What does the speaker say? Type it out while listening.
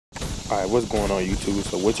Alright, what's going on YouTube?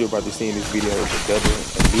 So what you're about to see in this video is the double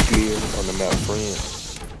and Nucleaire on the map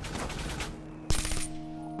Friends.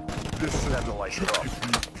 This is the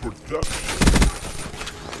Chuki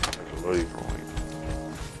production.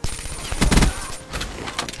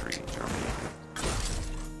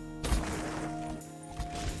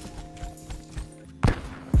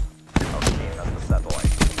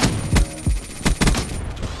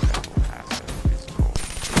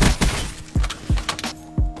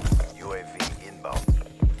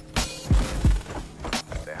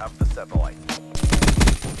 Satellite.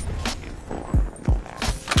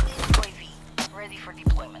 UAV ready for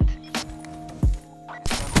deployment.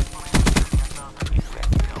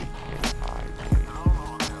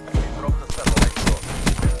 Drop the satellite drone.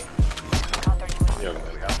 Counter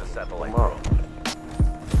UAV. We have the satellite drone.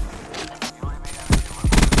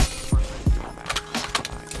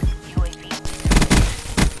 UAV.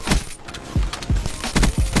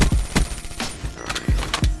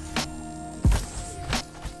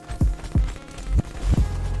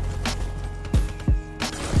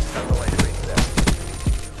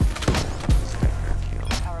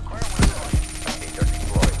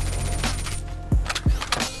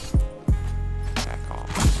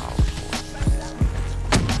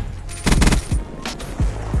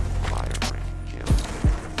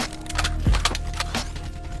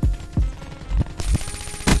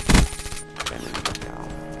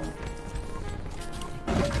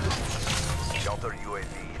 Counter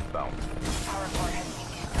UAV inbound. Power core has been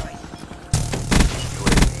destroyed.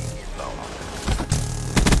 UAV inbound.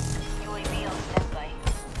 UAV on standby.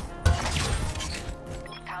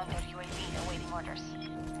 Counter UAV awaiting orders.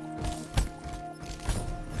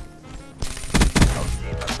 Our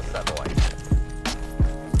team has the satellite.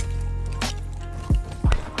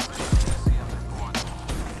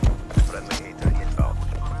 Friendly hater inbound.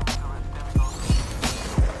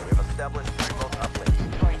 We have established remote uplink.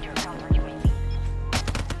 Destroyed your counter UAV.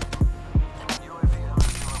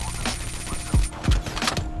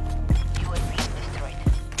 UAV destroyed.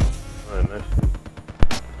 Alright, nice.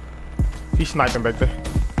 He's sniping back there. Enemy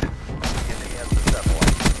has the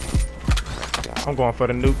satellite. I'm going for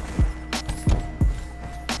the nuke.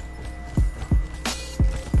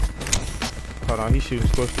 Hold on, he's shooting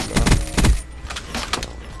supposed to go.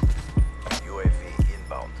 UAV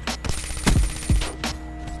inbound.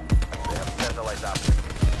 They have satellite uplink.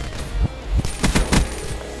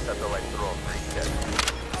 Satellite drone reset.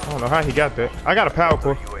 I don't know how he got that. I got a power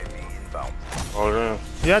core. UAV inbound. Oh damn.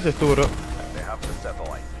 Yeah, I just threw it up. They have the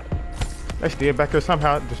satellite. They still back there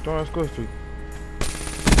somehow destroying Square Street.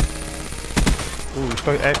 Ooh,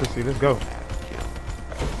 straight accuracy. Let's go.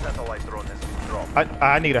 Satellite drone has been dropped.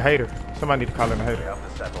 I need a hater. Somebody need to call in a We hater. have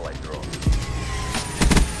the satellite drone.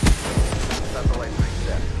 Satellite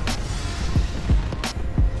reset.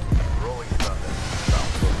 Rolling thunder.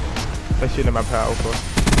 That shit in my power core.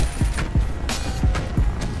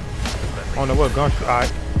 I don't know what gun streak.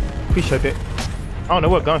 Alright. Appreciate that. I don't know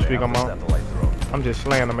what gun streak I'm on. Satellite drone. I'm just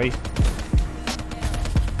slaying them, mate.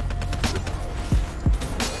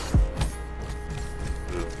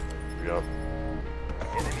 Yup.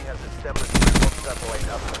 Enemy has established remote satellite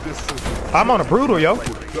uplink. This is the I'm on a brutal, yo.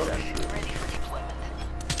 production. Ready for deployment.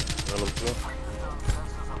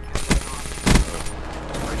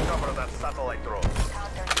 Recover that satellite drone.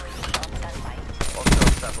 Counter UAV on standby.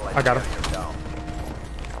 Hostile satellite I got him. carrier down.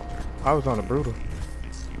 I was on a brutal.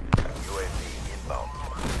 UAV inbound.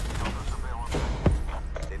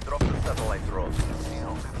 They dropped the satellite drone.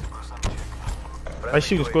 They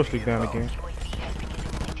shooting Square Street down again. UAV has been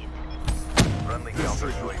eliminated. Friendly This counter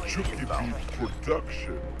is the UAV Chuki inbound.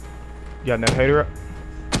 production. You got that hater up?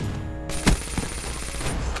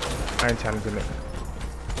 I ain't challenging it.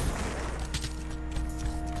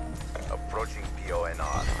 Approaching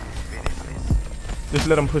PONR. Finish this. Just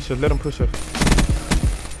let him push us. Let him push us.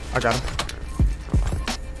 I got him.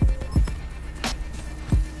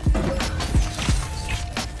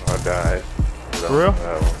 I died. For real?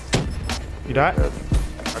 You died?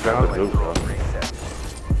 I got the nuke. Drone reset.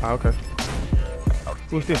 Ah, okay. Our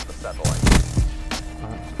Who's team this? has the satellite.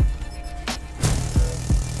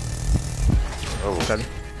 Oh, Got him.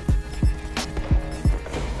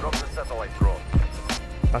 Drop the satellite drone.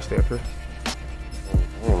 I stay up here.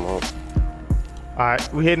 I don't know.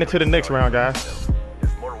 Alright, we heading into the next round, guys.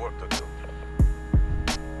 There's more work to do.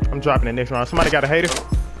 I'm dropping the next round. Somebody got a hater?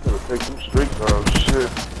 Gotta take some streaks off. Shit.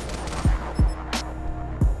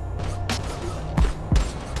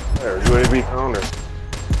 There, UAV counter.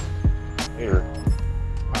 Here.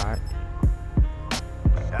 Alright.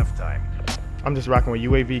 Halftime. I'm just rocking with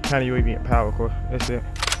UAV, counter UAV, and power core. That's it.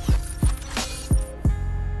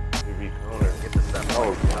 UAV counter. Get the satellite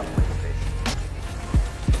Oh. uplink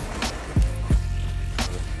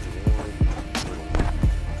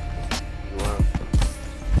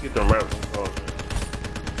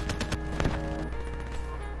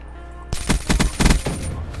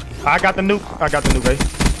I got the nuke. I got the nuke, guys.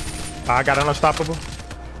 I got an unstoppable.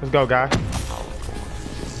 Let's go, guys.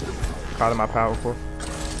 Calling my power core.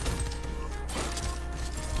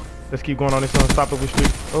 Let's keep going on this unstoppable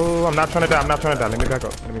streak. Oh, I'm not trying to die. I'm not trying to die. Let me back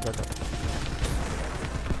up. Let me back up.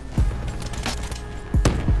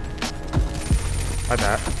 I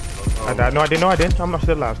died. I died. No, I didn't. No, I didn't. I'm not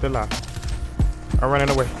still alive. Still alive. I'm running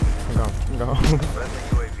away. I'm gone. I'm gone.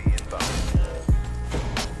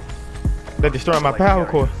 They're destroying my power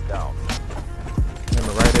core. I'm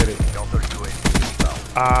right at it.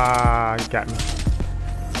 Ah, he got me.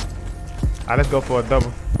 Alright, let's go for a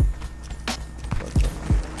double.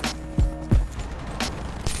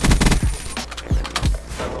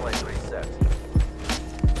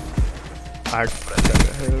 Alright.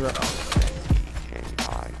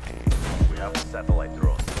 We have a satellite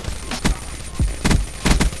drone.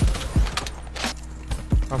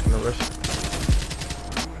 I'm gonna rush it.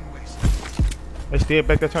 They still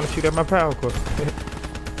back there trying to shoot at my power core.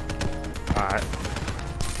 Alright.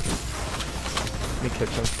 Let me catch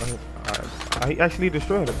him. Alright. He actually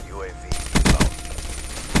destroyed him. UAV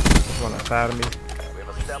There's one outside of me. we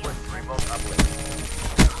have established remote uplink.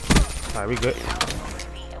 Alright, we good.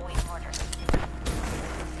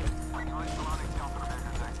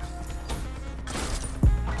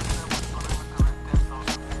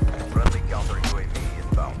 Friendly counter UAV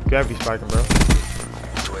inbound. Gravity spiking, bro.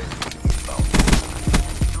 UAV inbound.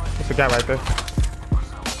 There's a guy right there.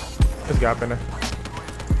 There's a guy up in there.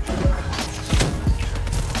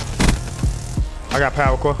 I got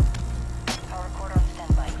power core. Power cord on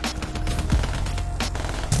standby.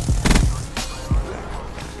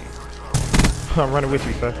 I'm running with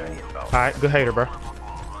you, sir. Alright, good hater, bro.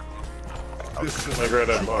 This is I grab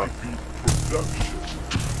that bar. production.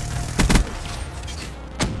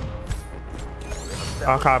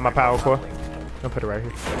 I'll call it my power core. I'll put it right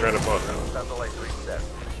here. Grab the bar. Satellite reset.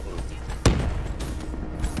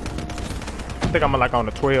 I think I'm like on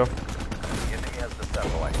the 12. The enemy has the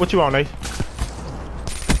satellite. What you on, Nate?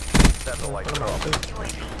 Satellite drone. UAV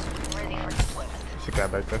ready for deployment. There's a guy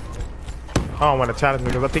back there. I don't want to challenge me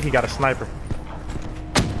because I think he got a sniper.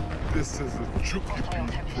 This is a Chuki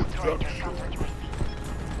production.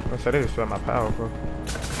 I said they destroyed my power core.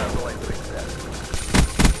 Satellite reset.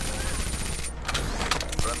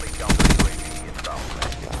 Friendly counter UAV inbound.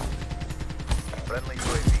 Friendly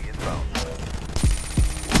UAV inbound.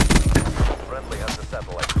 Friendly has the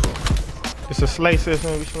satellite drone. It's a slay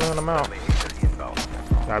system. We slaying them out. Friendly hater inbound.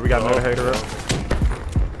 Alright, we got another hater up.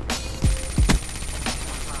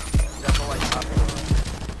 Satellite uplink.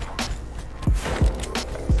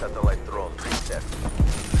 Satellite drone reset.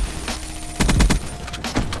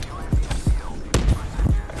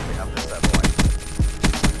 We have the satellite.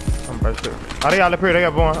 I'm about to. Oh, they all up here. They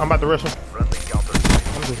got going. I'm about to rush them. Friendly counter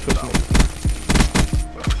I'm just pushing it.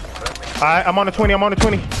 Alright, I'm on the 20. I'm on the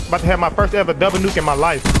 20. About to have my first ever double nuke in my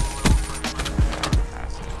life.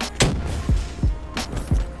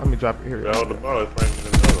 Let me drop it here. Grab the bar. It's bringing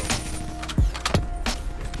another.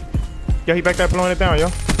 Yeah, he back there blowing it down, yo.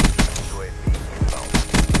 UAV inbound.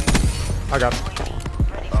 I got him.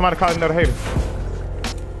 Somebody call another hater.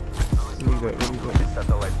 What is that? What is that?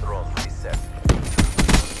 Satellite drone reset.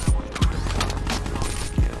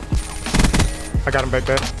 I got him back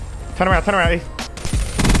there. Turn around, Ace.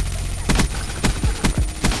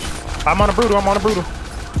 I'm on a brutal. In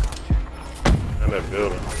that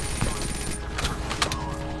building.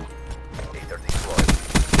 Hater deployed.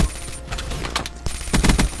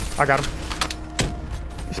 I got him.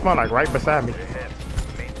 He spawned like right beside me. Ahead.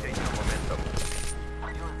 Maintain your momentum.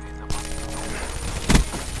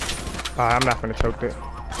 I'm not gonna choke that.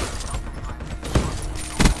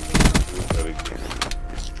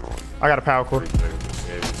 I got a power core.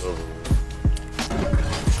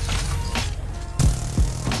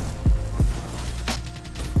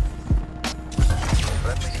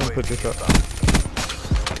 Friendly Let me put this up.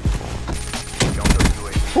 counter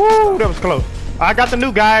UAV. Woo, that was close. I got the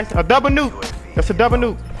nuke, guys. A double nuke. That's a double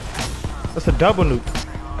nuke. That's a double nuke.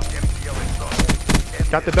 MTL installed.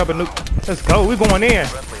 Got the double nuke. Let's go. We going in.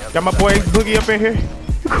 Got my boy Boogie up in here.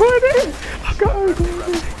 We going in. I got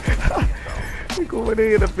we going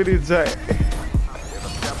in up in his jack.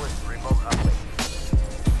 Established remote uplink.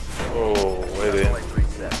 Oh, wait in. Satellite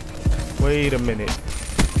reset. Wait a minute.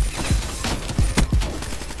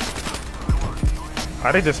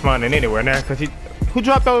 Are they just spawning anywhere now? Cause who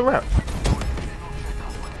dropped those raps?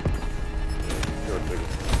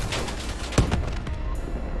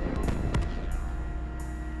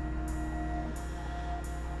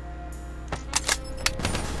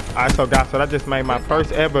 Alright, so guys, I just made my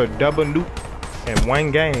first ever double nuke in one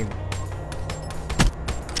game.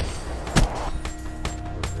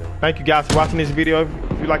 Thank you guys for watching this video.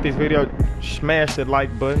 If you like this video, smash the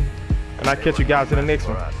like button. And I'll catch you guys in the next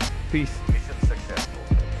one. Peace.